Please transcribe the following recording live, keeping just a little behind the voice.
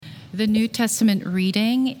The New Testament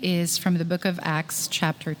reading is from the book of Acts,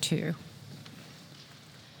 chapter 2.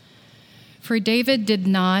 For David did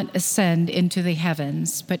not ascend into the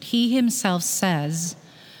heavens, but he himself says,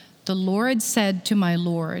 "The Lord said to my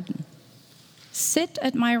Lord, 'Sit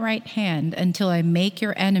at my right hand until I make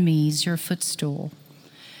your enemies your footstool.'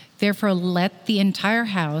 Therefore let the entire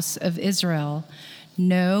house of Israel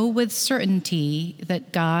know with certainty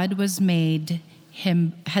that God has made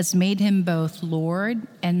him both Lord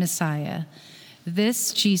and Messiah,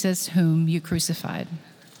 this Jesus whom you crucified."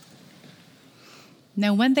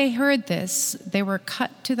 Now when they heard this, they were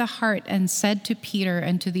cut to the heart and said to Peter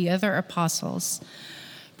and to the other apostles,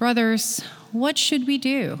 "Brothers, what should we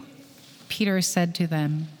do?" Peter said to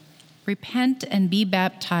them, "Repent and be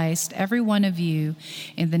baptized, every one of you,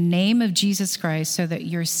 in the name of Jesus Christ, so that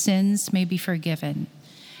your sins may be forgiven,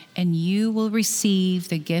 and you will receive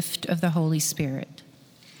the gift of the Holy Spirit.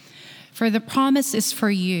 For the promise is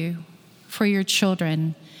for you, for your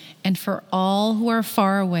children, and for all who are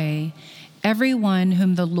far away, everyone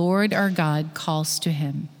whom the Lord our God calls to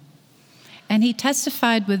him." And he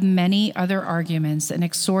testified with many other arguments and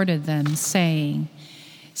exhorted them, saying,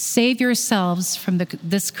 "Save yourselves from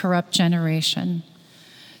this corrupt generation."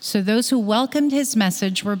 So those who welcomed his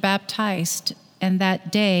message were baptized, and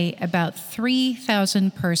that day about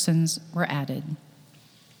 3,000 persons were added.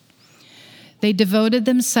 They devoted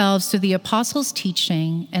themselves to the apostles'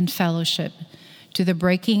 teaching and fellowship, to the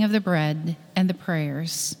breaking of the bread and the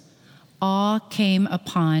prayers. Awe came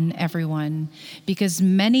upon everyone, because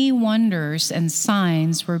many wonders and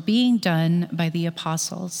signs were being done by the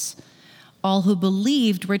apostles. All who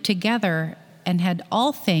believed were together and had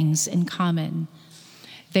all things in common.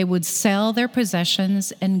 They would sell their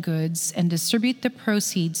possessions and goods and distribute the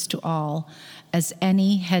proceeds to all, as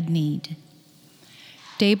any had need.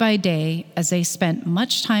 Day by day, as they spent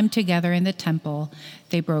much time together in the temple,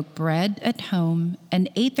 they broke bread at home and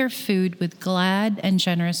ate their food with glad and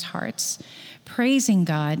generous hearts, praising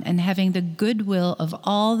God and having the goodwill of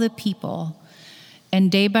all the people. And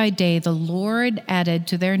day by day, the Lord added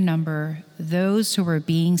to their number those who were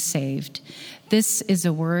being saved. This is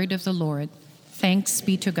the word of the Lord. Thanks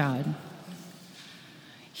be to God.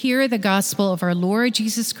 Hear the gospel of our Lord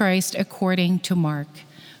Jesus Christ according to Mark.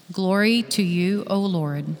 Glory to you, O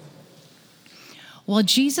Lord. While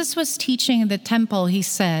Jesus was teaching in the temple, he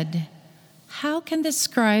said, "How can the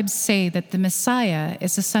scribes say that the Messiah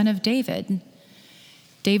is the son of David?"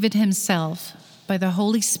 David himself, by the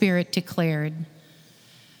Holy Spirit, declared,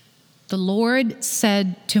 "The Lord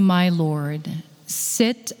said to my Lord,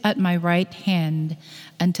 'Sit at my right hand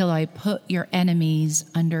until I put your enemies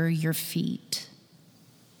under your feet.'"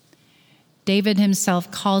 David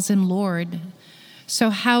himself calls him Lord. So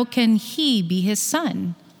how can he be his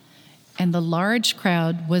son? And the large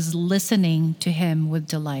crowd was listening to him with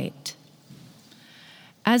delight.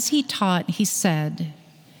 As he taught, he said,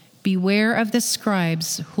 "Beware of the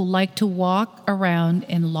scribes who like to walk around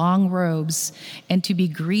in long robes and to be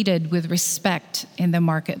greeted with respect in the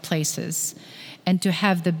marketplaces, and to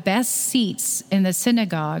have the best seats in the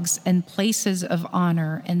synagogues and places of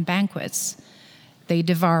honor and banquets. They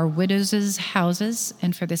devour widows' houses,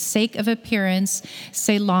 and for the sake of appearance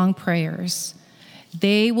say long prayers.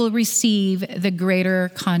 They will receive the greater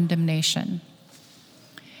condemnation."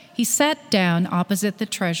 He sat down opposite the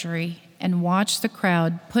treasury and watched the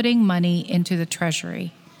crowd putting money into the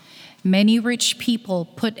treasury. Many rich people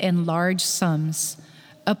put in large sums.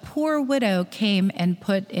 A poor widow came and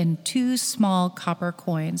put in 2 small copper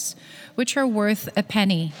coins, which are worth a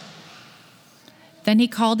penny. Then he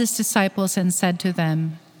called his disciples and said to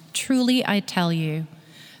them, "Truly I tell you,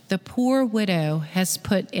 the poor widow has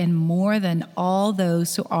put in more than all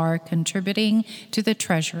those who are contributing to the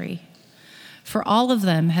treasury. For all of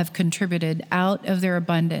them have contributed out of their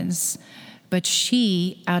abundance, but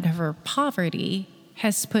she, out of her poverty,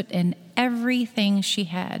 has put in everything she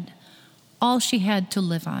had, all she had to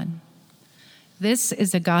live on." This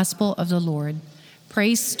is the gospel of the Lord.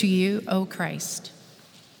 Praise to you, O Christ.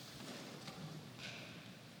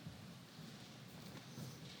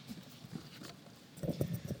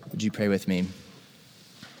 Would you pray with me?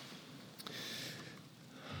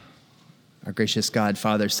 Our gracious God,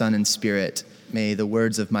 Father, Son, and Spirit, may the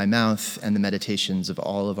words of my mouth and the meditations of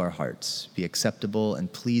all of our hearts be acceptable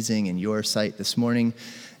and pleasing in your sight this morning.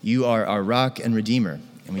 You are our rock and redeemer,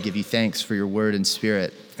 and we give you thanks for your word and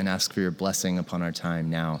spirit and ask for your blessing upon our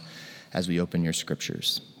time now as we open your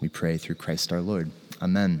scriptures. We pray through Christ our Lord.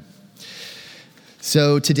 Amen.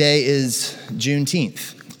 So today is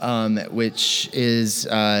Juneteenth. Which is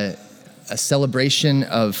a celebration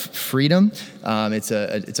of freedom.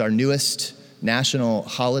 It's our newest national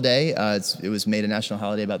holiday. It was made a national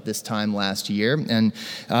holiday about this time last year. And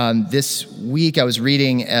this week I was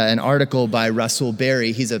reading an article by Russell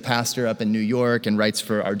Berry. He's a pastor up in New York and writes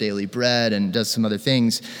for Our Daily Bread and does some other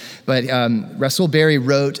things. But Russell Berry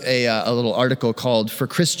wrote a little article called "For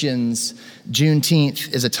Christians,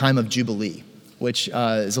 Juneteenth is a Time of Jubilee," which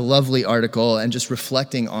is a lovely article and just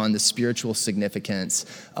reflecting on the spiritual significance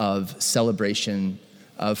of celebration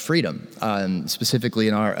of freedom, specifically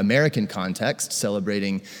in our American context,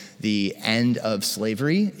 celebrating the end of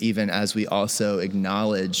slavery, even as we also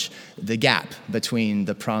acknowledge the gap between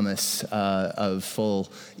the promise of full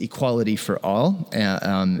equality for all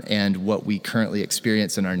and what we currently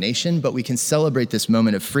experience in our nation. But we can celebrate this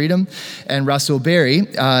moment of freedom. And Russell Berry,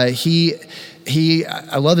 I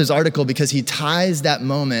love his article because he ties that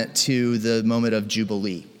moment to the moment of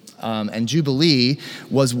Jubilee. And Jubilee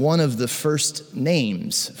was one of the first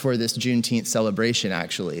names for this Juneteenth celebration,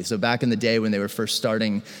 actually. So back in the day when they were first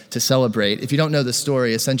starting to celebrate, if you don't know the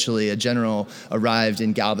story, essentially a general arrived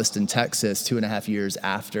in Galveston, Texas, 2.5 years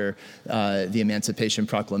after the Emancipation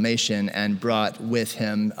Proclamation and brought with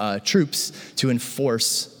him troops to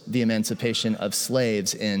enforce the emancipation of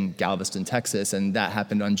slaves in Galveston, Texas, and that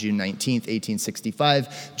happened on June 19th, 1865.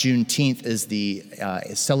 Juneteenth is the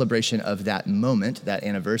celebration of that moment, that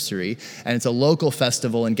anniversary, and it's a local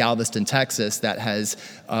festival in Galveston, Texas that has,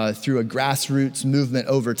 through a grassroots movement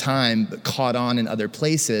over time, caught on in other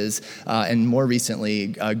places, and more recently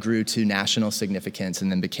grew to national significance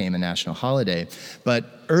and then became a national holiday.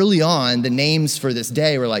 But early on, the names for this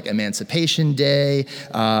day were like Emancipation Day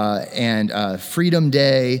and Freedom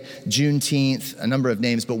Day, Juneteenth, a number of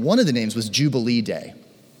names, but one of the names was Jubilee Day.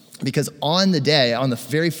 Because on the day, on the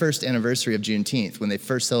very first anniversary of Juneteenth, when they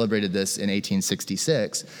first celebrated this in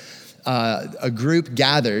 1866, a group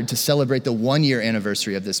gathered to celebrate the 1-year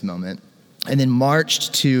anniversary of this moment and then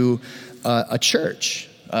marched to a church,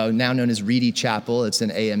 now known as Reedy Chapel. It's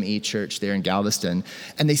an AME church there in Galveston.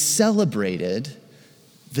 And they celebrated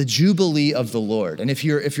the Jubilee of the Lord. And if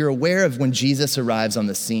you're aware of when Jesus arrives on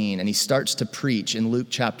the scene and he starts to preach in Luke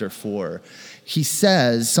chapter 4, he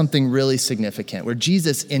says something really significant where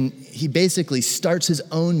Jesus, he basically starts his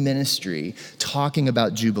own ministry talking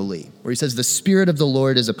about Jubilee, where he says, "The Spirit of the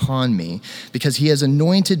Lord is upon me because he has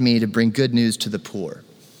anointed me to bring good news to the poor.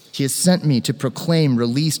 He has sent me to proclaim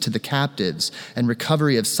release to the captives and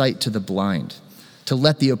recovery of sight to the blind, to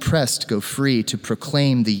let the oppressed go free, to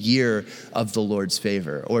proclaim the year of the Lord's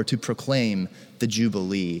favor," or to proclaim the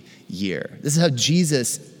Jubilee year. This is how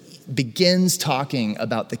Jesus begins talking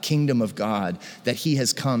about the kingdom of God that he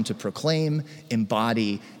has come to proclaim,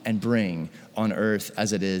 embody, and bring on earth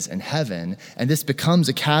as it is in heaven. And this becomes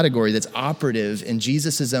a category that's operative in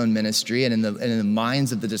Jesus' own ministry and in the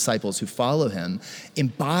minds of the disciples who follow him,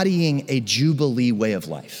 embodying a Jubilee way of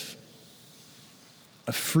life,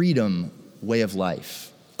 a freedom way of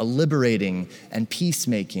life, a liberating and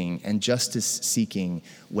peacemaking and justice-seeking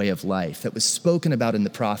way of life that was spoken about in the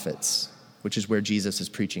prophets, which is where Jesus is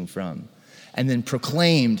preaching from, and then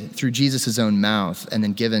proclaimed through Jesus' own mouth and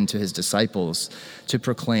then given to his disciples to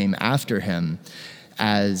proclaim after him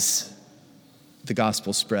as the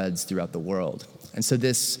gospel spreads throughout the world. And so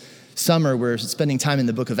this summer, we're spending time in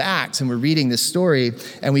the book of Acts and we're reading this story,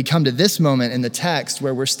 and we come to this moment in the text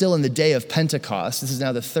where we're still in the day of Pentecost. This is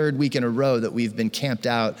now the 3rd week in a row that we've been camped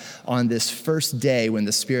out on this first day when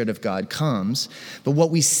the Spirit of God comes. But what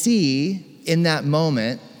we see in that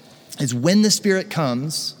moment is when the Spirit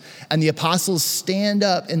comes and the apostles stand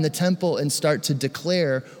up in the temple and start to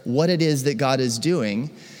declare what it is that God is doing,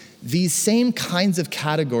 these same kinds of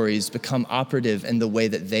categories become operative in the way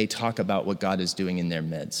that they talk about what God is doing in their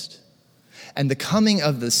midst. And the coming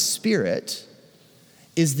of the Spirit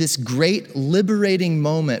is this great liberating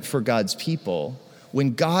moment for God's people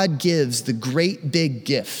when God gives the great big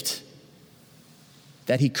gift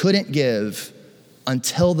that he couldn't give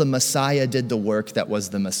until the Messiah did the work that was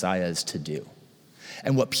the Messiah's to do.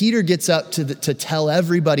 And what Peter gets up to tell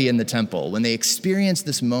everybody in the temple when they experience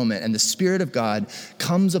this moment and the Spirit of God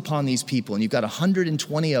comes upon these people, and you've got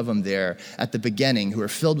 120 of them there at the beginning who are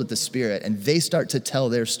filled with the Spirit, and they start to tell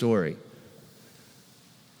their story.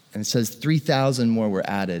 And it says 3,000 more were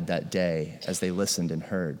added that day as they listened and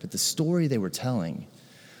heard. But the story they were telling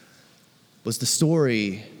was the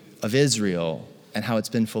story of Israel and how it's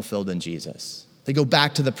been fulfilled in Jesus. They go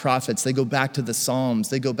back to the prophets, they go back to the Psalms,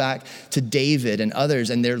 they go back to David and others,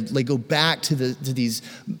 and they go back to these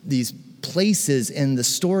places in the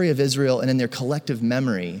story of Israel and in their collective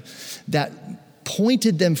memory that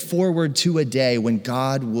pointed them forward to a day when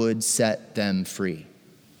God would set them free.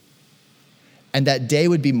 And that day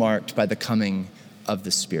would be marked by the coming of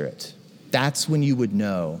the Spirit. That's when you would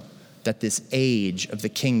know that this age of the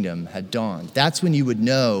kingdom had dawned. That's when you would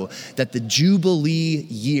know that the Jubilee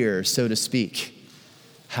year, so to speak,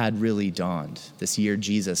 had really dawned. This year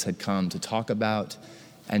Jesus had come to talk about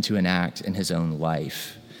and to enact in his own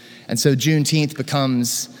life. And so Juneteenth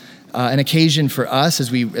becomes an occasion for us as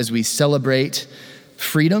we celebrate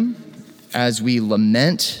freedom, as we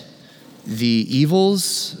lament the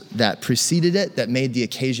evils that preceded it, that made the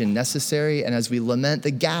occasion necessary, and as we lament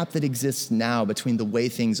the gap that exists now between the way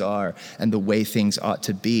things are and the way things ought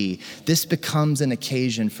to be. This becomes an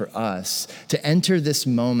occasion for us to enter this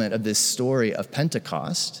moment of this story of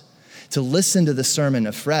Pentecost, to listen to the sermon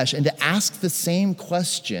afresh, and to ask the same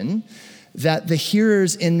question that the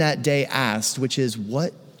hearers in that day asked, which is,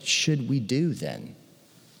 what should we do then?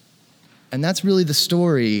 And that's really the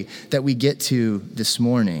story that we get to this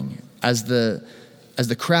morning. As the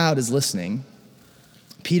crowd is listening,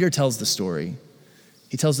 Peter tells the story.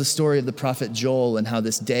 He tells the story of the prophet Joel and how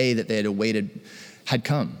this day that they had awaited had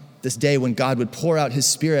come. This day when God would pour out his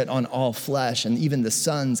Spirit on all flesh, and even the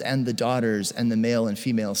sons and the daughters and the male and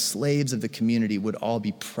female slaves of the community would all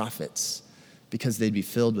be prophets, because they'd be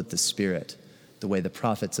filled with the Spirit, the way the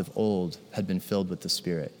prophets of old had been filled with the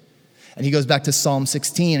Spirit. And he goes back to Psalm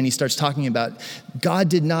 16 and he starts talking about God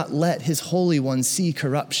did not let his Holy One see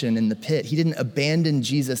corruption in the pit. He didn't abandon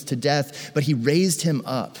Jesus to death, but he raised him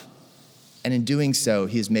up. And in doing so,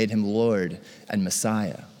 he has made him Lord and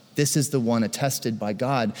Messiah. This is the one attested by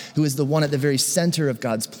God, who is the one at the very center of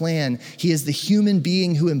God's plan. He is the human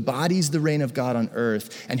being who embodies the reign of God on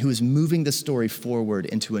earth and who is moving the story forward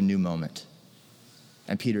into a new moment.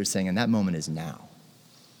 And Peter is saying, and that moment is now.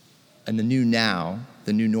 And the new now,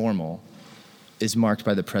 the new normal, is marked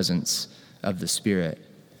by the presence of the Spirit.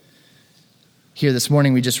 Here this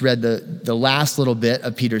morning, we just read the last little bit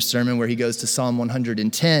of Peter's sermon where he goes to Psalm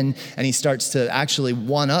 110 and he starts to actually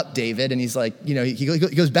one-up David. And he's like, he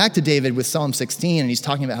goes back to David with Psalm 16 and he's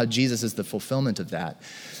talking about how Jesus is the fulfillment of that.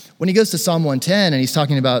 When he goes to Psalm 110 and he's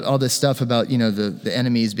talking about all this stuff about, the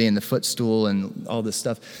enemies being the footstool and all this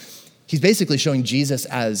stuff, he's basically showing Jesus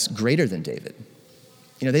as greater than David.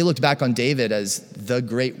 They looked back on David as the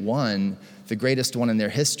great one, the greatest one in their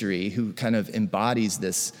history, who kind of embodies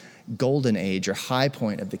this golden age or high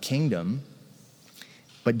point of the kingdom.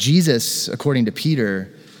 But Jesus, according to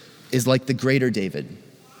Peter, is like the greater David,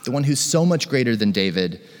 the one who's so much greater than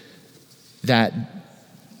David that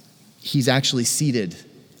he's actually seated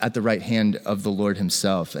at the right hand of the Lord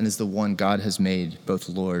himself and is the one God has made both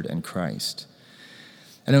Lord and Christ.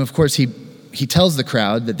 And then, of course, he tells the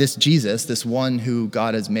crowd that this Jesus, this one who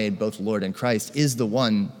God has made both Lord and Christ, is the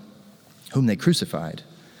one whom they crucified.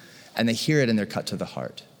 And they hear it and they're cut to the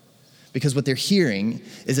heart. Because what they're hearing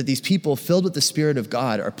is that these people filled with the Spirit of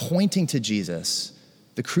God are pointing to Jesus,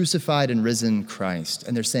 the crucified and risen Christ.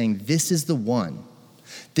 And they're saying, this is the one.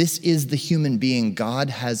 This is the human being God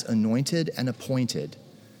has anointed and appointed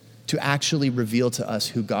to actually reveal to us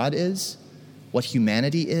who God is, what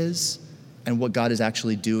humanity is, and what God is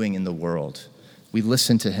actually doing in the world. We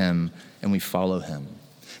listen to him and we follow him.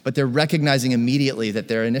 But they're recognizing immediately that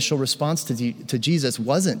their initial response to Jesus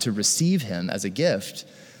wasn't to receive him as a gift,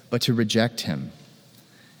 but to reject him.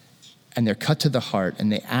 And they're cut to the heart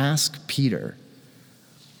and they ask Peter,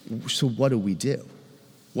 so what do we do?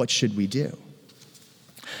 What should we do?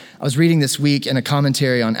 I was reading this week in a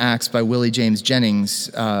commentary on Acts by Willie James Jennings,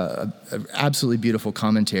 an absolutely beautiful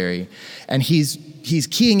commentary. And he's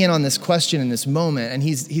keying in on this question in this moment, and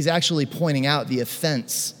he's actually pointing out the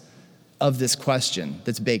offense of this question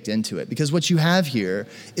that's baked into it. Because what you have here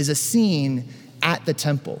is a scene at the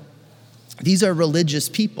temple. These are religious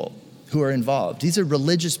people who are involved. These are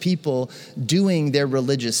religious people doing their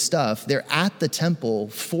religious stuff. They're at the temple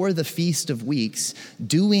for the Feast of Weeks,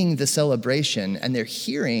 doing the celebration, and they're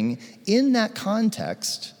hearing, in that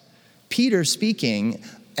context, Peter speaking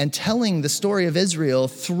and telling the story of Israel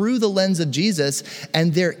through the lens of Jesus,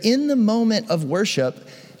 and they're in the moment of worship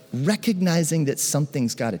recognizing that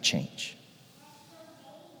something's got to change.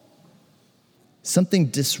 Something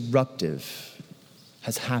disruptive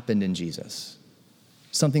has happened in Jesus.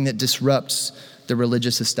 Something that disrupts the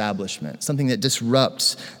religious establishment, something that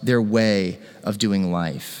disrupts their way of doing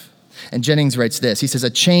life. And Jennings writes this, he says, a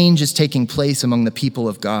change is taking place among the people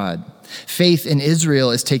of God. Faith in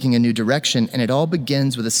Israel is taking a new direction, and it all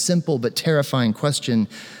begins with a simple but terrifying question: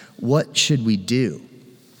 what should we do?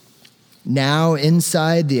 Now,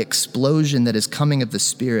 inside the explosion that is coming of the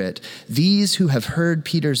Spirit, these who have heard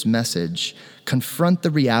Peter's message confront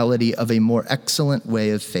the reality of a more excellent way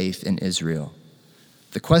of faith in Israel.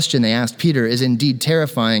 The question they asked Peter is indeed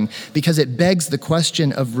terrifying because it begs the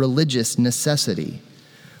question of religious necessity.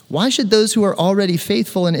 Why should those who are already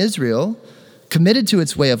faithful in Israel committed to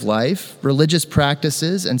its way of life, religious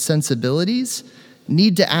practices, and sensibilities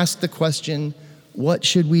need to ask the question, what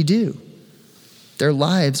should we do? Their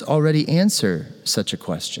lives already answer such a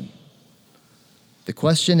question. The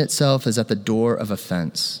question itself is at the door of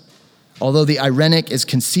offense. Although the irenic is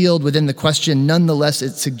concealed within the question, nonetheless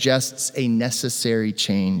it suggests a necessary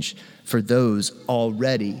change for those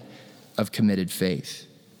already of committed faith.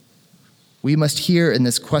 We must hear in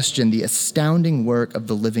this question the astounding work of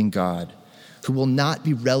the living God, who will not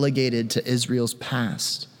be relegated to Israel's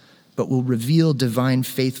past, but will reveal divine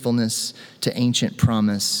faithfulness to ancient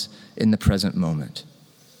promise in the present moment.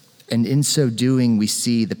 And in so doing, we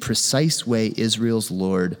see the precise way Israel's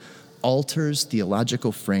Lord alters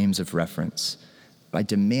theological frames of reference by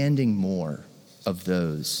demanding more of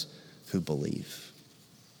those who believe.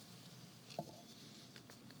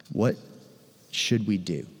 What should we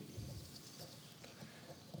do?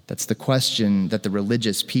 That's the question that the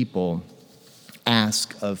religious people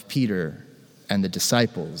ask of Peter and the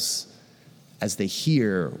disciples as they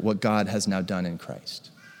hear what God has now done in Christ.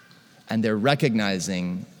 And they're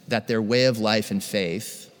recognizing that their way of life and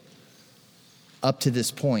faith up to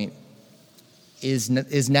this point is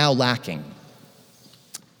now lacking,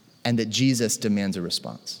 and that Jesus demands a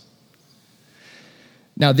response.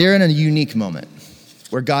 Now, they're in a unique moment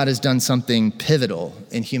where God has done something pivotal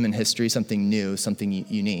in human history, something new, something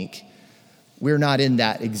unique. We're not in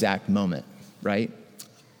that exact moment, right?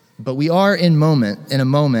 But we are in a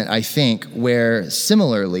moment, I think, where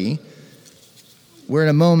similarly, we're in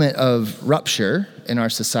a moment of rupture in our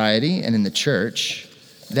society and in the church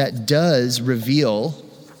that does reveal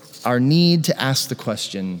our need to ask the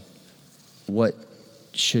question, what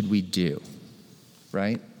should we do,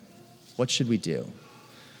 right? What should we do?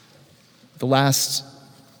 The last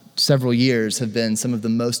several years have been some of the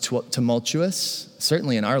most tumultuous,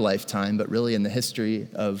 certainly in our lifetime, but really in the history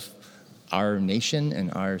of our nation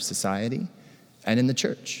and our society and in the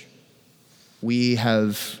church. We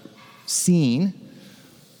have seen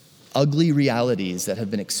ugly realities that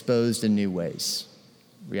have been exposed in new ways.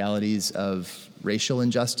 Realities of racial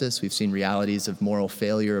injustice. We've seen realities of moral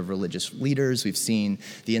failure of religious leaders. We've seen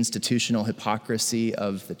the institutional hypocrisy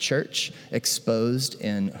of the church exposed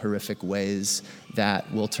in horrific ways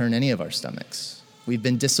that will turn any of our stomachs. We've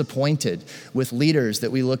been disappointed with leaders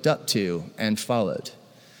that we looked up to and followed.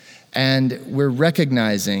 And we're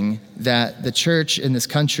recognizing that the church in this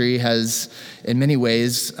country has, in many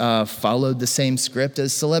ways, followed the same script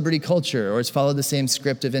as celebrity culture, or it's followed the same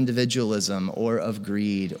script of individualism, or of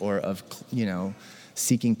greed, or of,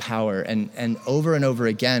 seeking power. And over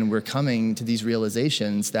again, we're coming to these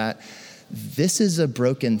realizations that this is a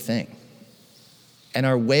broken thing. And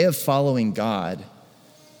our way of following God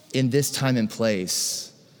in this time and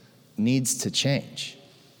place needs to change.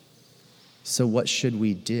 So what should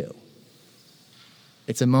we do?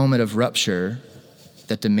 It's a moment of rupture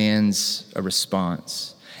that demands a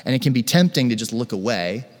response. And it can be tempting to just look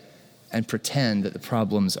away and pretend that the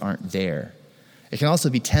problems aren't there. It can also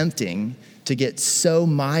be tempting to get so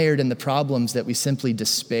mired in the problems that we simply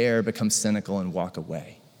despair, become cynical, and walk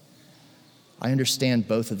away. I understand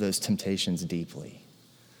both of those temptations deeply.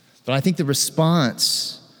 But I think the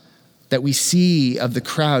response that we see of the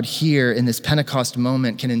crowd here in this Pentecost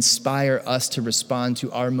moment can inspire us to respond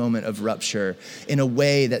to our moment of rupture in a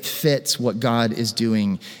way that fits what God is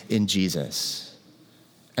doing in Jesus.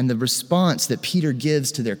 And the response that Peter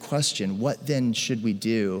gives to their question, what then should we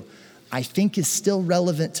do, I think is still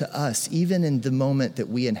relevant to us, even in the moment that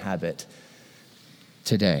we inhabit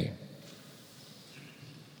today.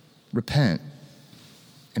 Repent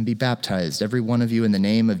and be baptized, every one of you, in the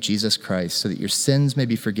name of Jesus Christ, so that your sins may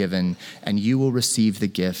be forgiven and you will receive the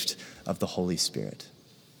gift of the Holy Spirit.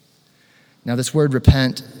 Now, this word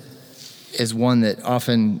repent is one that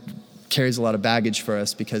often carries a lot of baggage for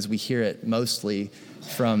us because we hear it mostly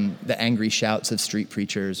from the angry shouts of street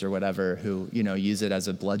preachers or whatever who, use it as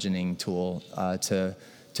a bludgeoning tool to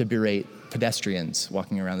berate pedestrians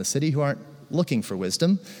walking around the city who aren't looking for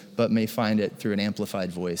wisdom, but may find it through an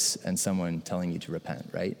amplified voice and someone telling you to repent,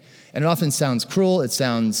 right? And it often sounds cruel, it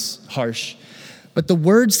sounds harsh, but the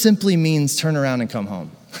word simply means turn around and come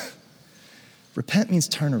home. Repent means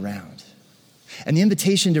turn around. And the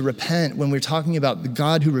invitation to repent when we're talking about the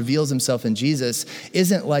God who reveals himself in Jesus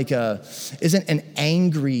isn't an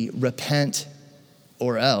angry repent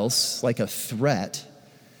or else, like a threat.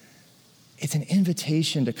 It's an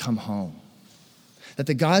invitation to come home. That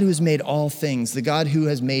the God who has made all things, the God who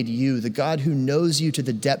has made you, the God who knows you to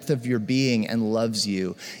the depth of your being and loves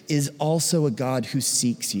you, is also a God who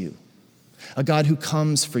seeks you, a God who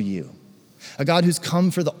comes for you, a God who's come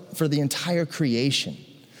for the entire creation,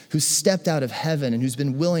 who stepped out of heaven and who's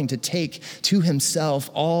been willing to take to himself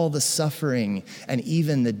all the suffering and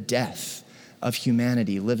even the death of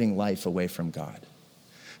humanity living life away from God,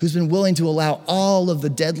 who's been willing to allow all of the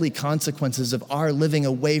deadly consequences of our living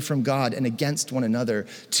away from God and against one another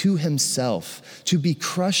to himself, to be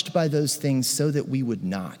crushed by those things so that we would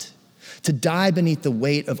not, to die beneath the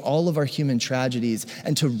weight of all of our human tragedies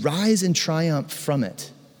and to rise in triumph from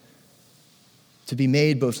it, to be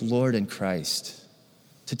made both Lord and Christ,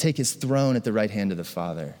 to take his throne at the right hand of the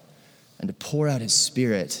Father, and to pour out his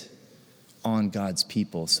Spirit on God's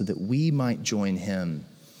people so that we might join him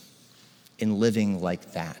in living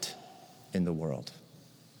like that in the world.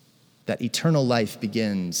 That eternal life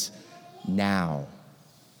begins now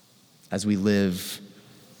as we live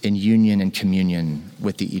in union and communion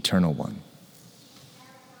with the Eternal One.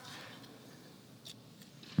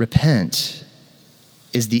 Repent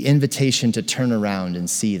is the invitation to turn around and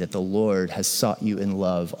see that the Lord has sought you in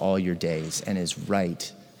love all your days and is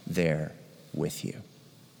right there with you.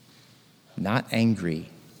 Not angry,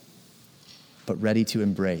 but ready to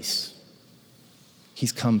embrace.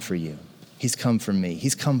 He's come for you. He's come for me.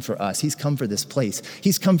 He's come for us. He's come for this place.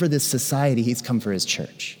 He's come for this society. He's come for his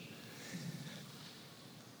church.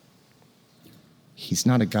 He's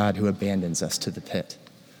not a God who abandons us to the pit.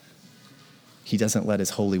 He doesn't let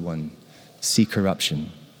his Holy One see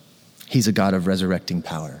corruption. He's a God of resurrecting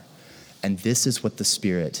power. And this is what the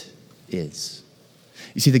Spirit is.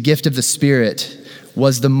 You see, the gift of the Spirit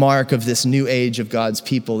was the mark of this new age of God's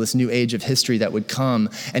people, this new age of history that would come.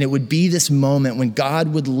 And it would be this moment when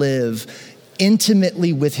God would live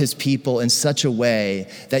intimately with his people in such a way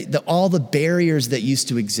that all the barriers that used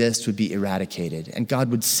to exist would be eradicated. And God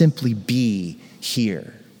would simply be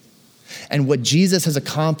here. And what Jesus has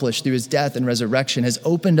accomplished through his death and resurrection has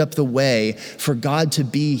opened up the way for God to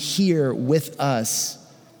be here with us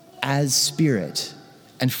as Spirit,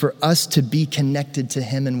 and for us to be connected to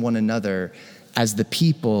him and one another as the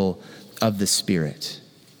people of the Spirit.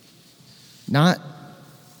 Not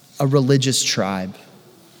a religious tribe,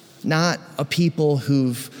 not a people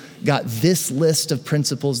who've got this list of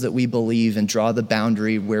principles that we believe and draw the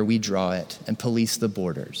boundary where we draw it and police the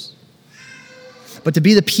borders. But to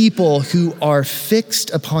be the people who are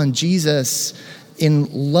fixed upon Jesus in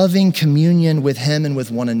loving communion with him and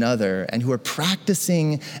with one another, and who are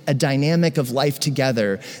practicing a dynamic of life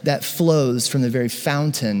together that flows from the very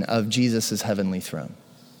fountain of Jesus' heavenly throne.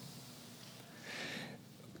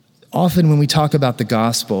 Often when we talk about the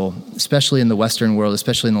gospel, especially in the Western world,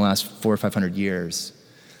 especially in the last 400 or 500 years,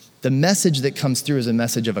 the message that comes through is a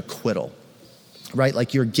message of acquittal, right?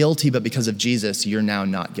 Like you're guilty, but because of Jesus, you're now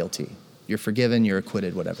not guilty. You're forgiven, you're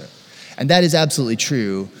acquitted, whatever. And that is absolutely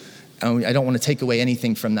true. I don't want to take away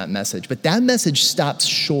anything from that message, but that message stops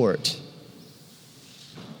short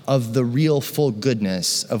of the real full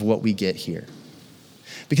goodness of what we get here.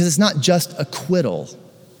 Because it's not just acquittal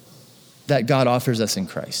that God offers us in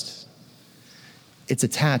Christ. It's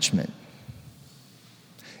attachment.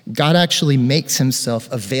 God actually makes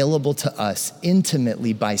himself available to us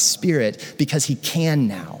intimately by Spirit because he can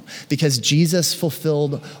now, because Jesus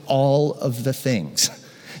fulfilled all of the things.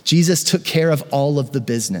 Jesus took care of all of the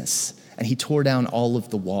business, and he tore down all of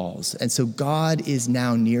the walls. And so God is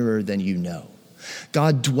now nearer than you know.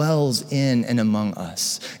 God dwells in and among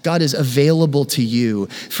us. God is available to you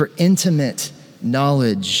for intimate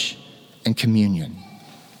knowledge and communion.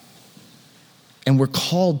 And we're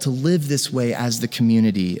called to live this way as the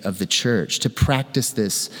community of the church, to practice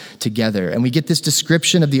this together. And we get this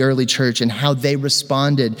description of the early church and how they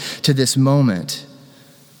responded to this moment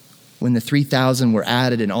when the 3,000 were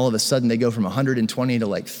added, and all of a sudden they go from 120 to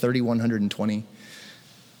like 3,120.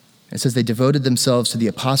 It says they devoted themselves to the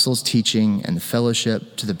apostles' teaching and the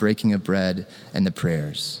fellowship, to the breaking of bread and the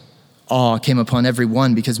prayers. Awe came upon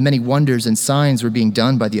everyone because many wonders and signs were being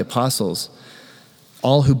done by the apostles.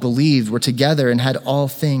 All who believed were together and had all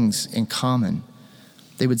things in common.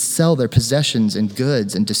 They would sell their possessions and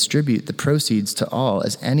goods and distribute the proceeds to all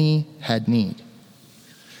as any had need.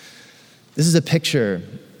 This is a picture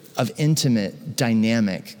of intimate,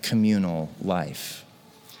 dynamic, communal life.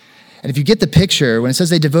 And if you get the picture, when it says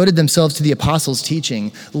they devoted themselves to the apostles'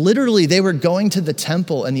 teaching, literally they were going to the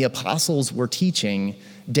temple and the apostles were teaching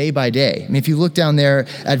day by day. I mean, if you look down there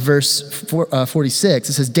at verse 46,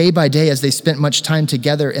 it says, day by day, as they spent much time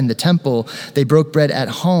together in the temple, they broke bread at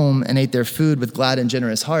home and ate their food with glad and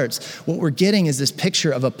generous hearts. What we're getting is this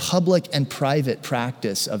picture of a public and private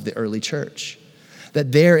practice of the early church.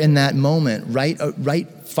 That there in that moment, right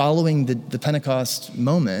following the Pentecost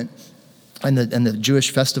moment and the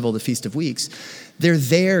Jewish festival, the Feast of Weeks, they're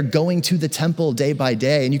there going to the temple day by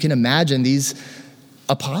day. And you can imagine these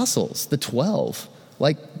apostles, the 12,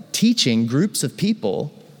 like teaching groups of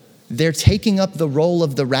people. They're taking up the role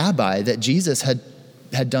of the rabbi that Jesus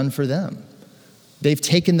had done for them. They've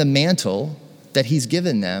taken the mantle that he's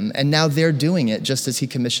given them, and now they're doing it just as he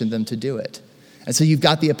commissioned them to do it. And so you've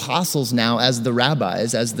got the apostles now as the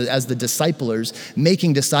rabbis, as the disciplers,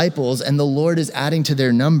 making disciples, and the Lord is adding to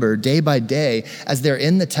their number day by day as they're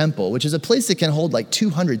in the temple, which is a place that can hold like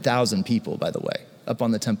 200,000 people, by the way, up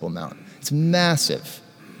on the Temple Mount. It's massive.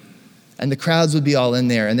 And the crowds would be all in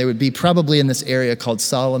there, and they would be probably in this area called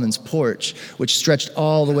Solomon's Porch, which stretched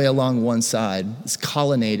all the way along one side, this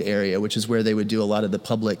colonnade area, which is where they would do a lot of the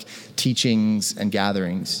public teachings and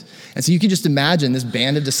gatherings. And so you can just imagine this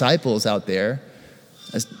band of disciples out there,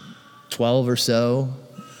 as 12 or so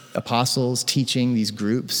apostles teaching these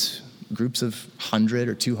groups of 100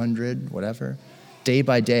 or 200, whatever, day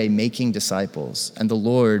by day making disciples, and the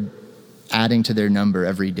Lord adding to their number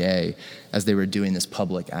every day as they were doing this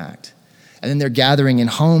public act. And then they're gathering in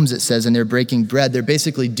homes, it says, and they're breaking bread. They're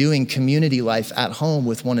basically doing community life at home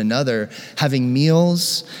with one another, having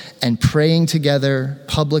meals and praying together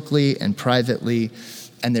publicly and privately,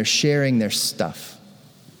 and they're sharing their stuff.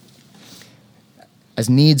 As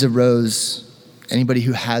needs arose, anybody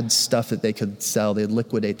who had stuff that they could sell, they'd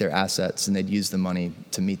liquidate their assets and they'd use the money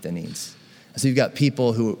to meet the needs. So you've got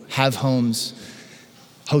people who have homes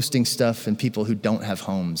hosting stuff, and people who don't have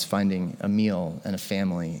homes finding a meal and a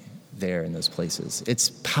family there in those places. It's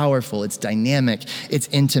powerful, it's dynamic, it's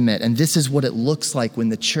intimate, and this is what it looks like when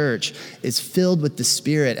the church is filled with the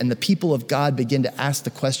Spirit and the people of God begin to ask the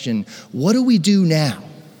question, what do we do now?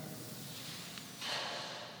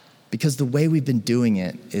 Because the way we've been doing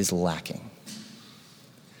it is lacking.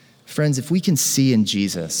 Friends, if we can see in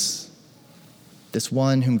Jesus, this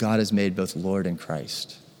one whom God has made both Lord and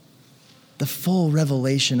Christ, the full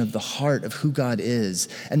revelation of the heart of who God is,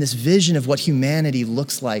 and this vision of what humanity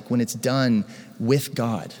looks like when it's done with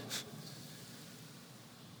God,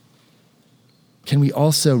 can we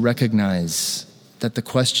also recognize that the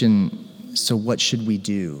question, so what should we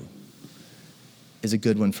do, is a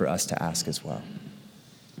good one for us to ask as well.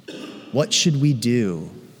 What should we do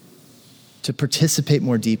to participate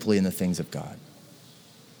more deeply in the things of God?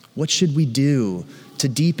 What should we do to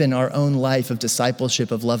deepen our own life of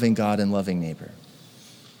discipleship of loving God and loving neighbor?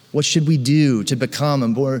 What should we do to become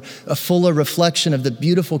a fuller reflection of the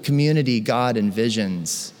beautiful community God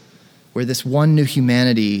envisions, where this one new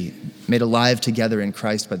humanity made alive together in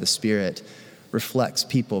Christ by the Spirit reflects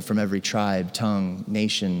people from every tribe, tongue,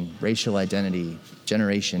 nation, racial identity,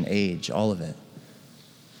 generation, age, all of it?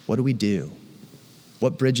 What do we do?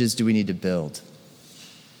 What bridges do we need to build?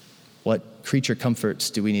 What creature comforts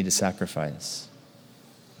do we need to sacrifice?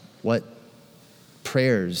 What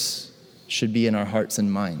prayers should be in our hearts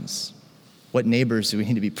and minds? What neighbors do we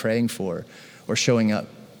need to be praying for or showing up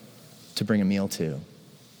to bring a meal to?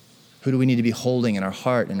 Who do we need to be holding in our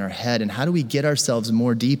heart and our head? And how do we get ourselves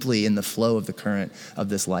more deeply in the flow of the current of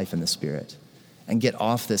this life in the Spirit and get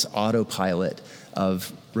off this autopilot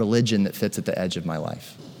of religion that fits at the edge of my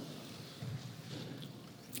life?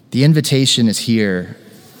 The invitation is here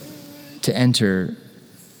to enter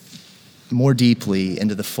more deeply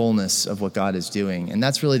into the fullness of what God is doing. And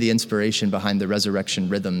that's really the inspiration behind the Resurrection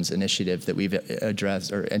Rhythms initiative that we've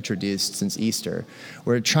addressed or introduced since Easter.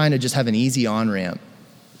 We're trying to just have an easy on-ramp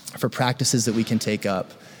for practices that we can take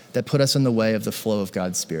up that put us in the way of the flow of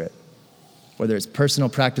God's Spirit. Whether it's personal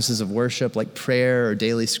practices of worship like prayer or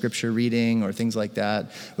daily scripture reading or things like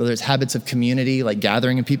that, whether it's habits of community like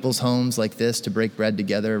gathering in people's homes like this to break bread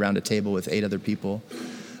together around a table with 8 other people,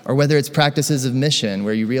 or whether it's practices of mission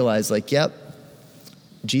where you realize like, yep,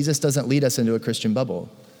 Jesus doesn't lead us into a Christian bubble.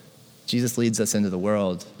 Jesus leads us into the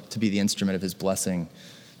world to be the instrument of his blessing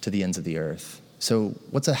to the ends of the earth. So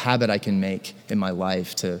what's a habit I can make in my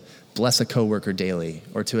life to bless a coworker daily,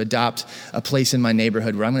 or to adopt a place in my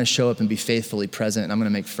neighborhood where I'm going to show up and be faithfully present, and I'm going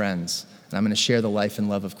to make friends, and I'm going to share the life and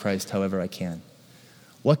love of Christ however I can?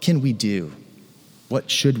 What can we do? What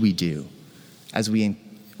should we do as we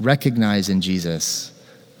recognize in Jesus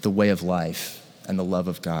the way of life and the love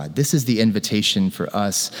of God? This is the invitation for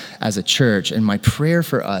us as a church, and my prayer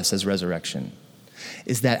for us as Resurrection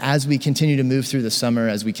is that as we continue to move through the summer,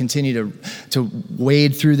 as we continue to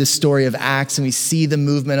wade through the story of Acts, and we see the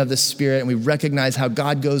movement of the Spirit, and we recognize how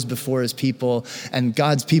God goes before his people, and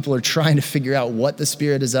God's people are trying to figure out what the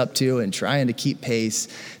Spirit is up to and trying to keep pace,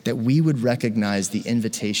 that we would recognize the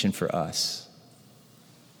invitation for us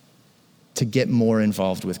to get more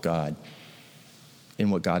involved with God in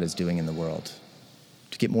what God is doing in the world,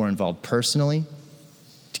 to get more involved personally,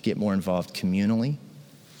 to get more involved communally,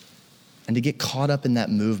 and to get caught up in that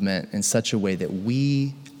movement in such a way that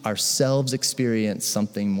we ourselves experience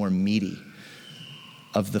something more meaty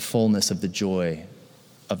of the fullness of the joy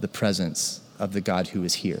of the presence of the God who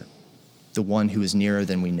is here, the one who is nearer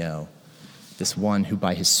than we know, this one who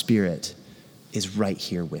by his Spirit is right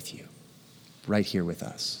here with you, right here with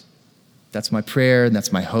us. That's my prayer, and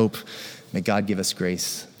that's my hope. May God give us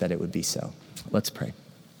grace that it would be so. Let's pray.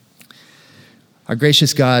 Our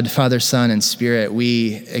gracious God, Father, Son, and Spirit,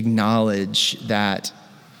 we acknowledge that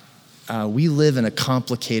we live in a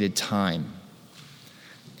complicated time.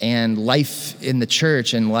 And life in the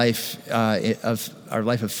church and life of our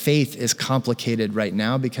life of faith is complicated right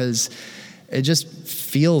now because it just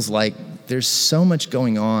feels like there's so much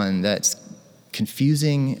going on that's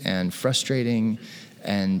confusing and frustrating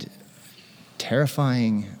and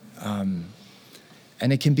terrifying.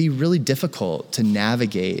 And it can be really difficult to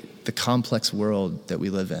navigate the complex world that we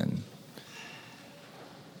live in.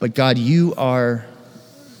 But God, you are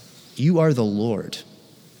the Lord.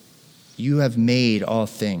 You have made all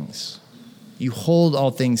things. You hold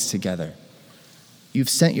all things together. You've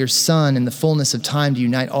sent your Son in the fullness of time to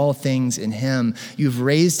unite all things in him. You've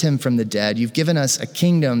raised him from the dead. You've given us a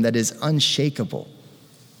kingdom that is unshakable,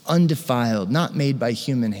 undefiled, not made by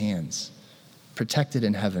human hands, protected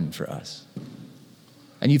in heaven for us.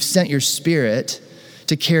 And you've sent your Spirit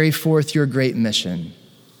to carry forth your great mission.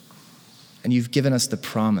 And you've given us the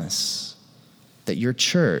promise that your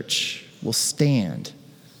church will stand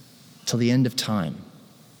till the end of time,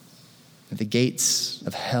 that the gates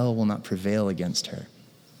of hell will not prevail against her.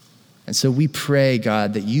 And so we pray,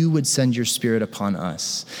 God, that you would send your Spirit upon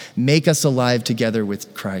us, make us alive together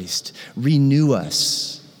with Christ, renew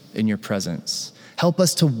us in your presence. Help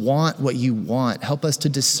us to want what you want. Help us to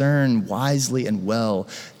discern wisely and well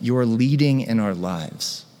your leading in our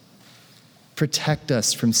lives. Protect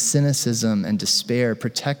us from cynicism and despair.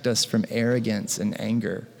 Protect us from arrogance and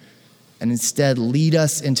anger. And instead, lead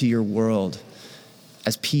us into your world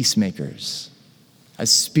as peacemakers,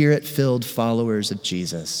 as Spirit-filled followers of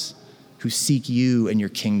Jesus who seek you and your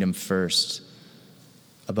kingdom first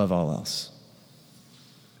above all else.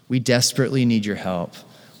 We desperately need your help.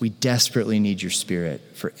 We desperately need your Spirit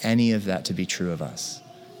for any of that to be true of us.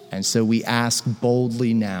 And so we ask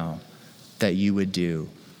boldly now that you would do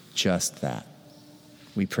just that.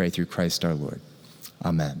 We pray through Christ our Lord.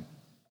 Amen.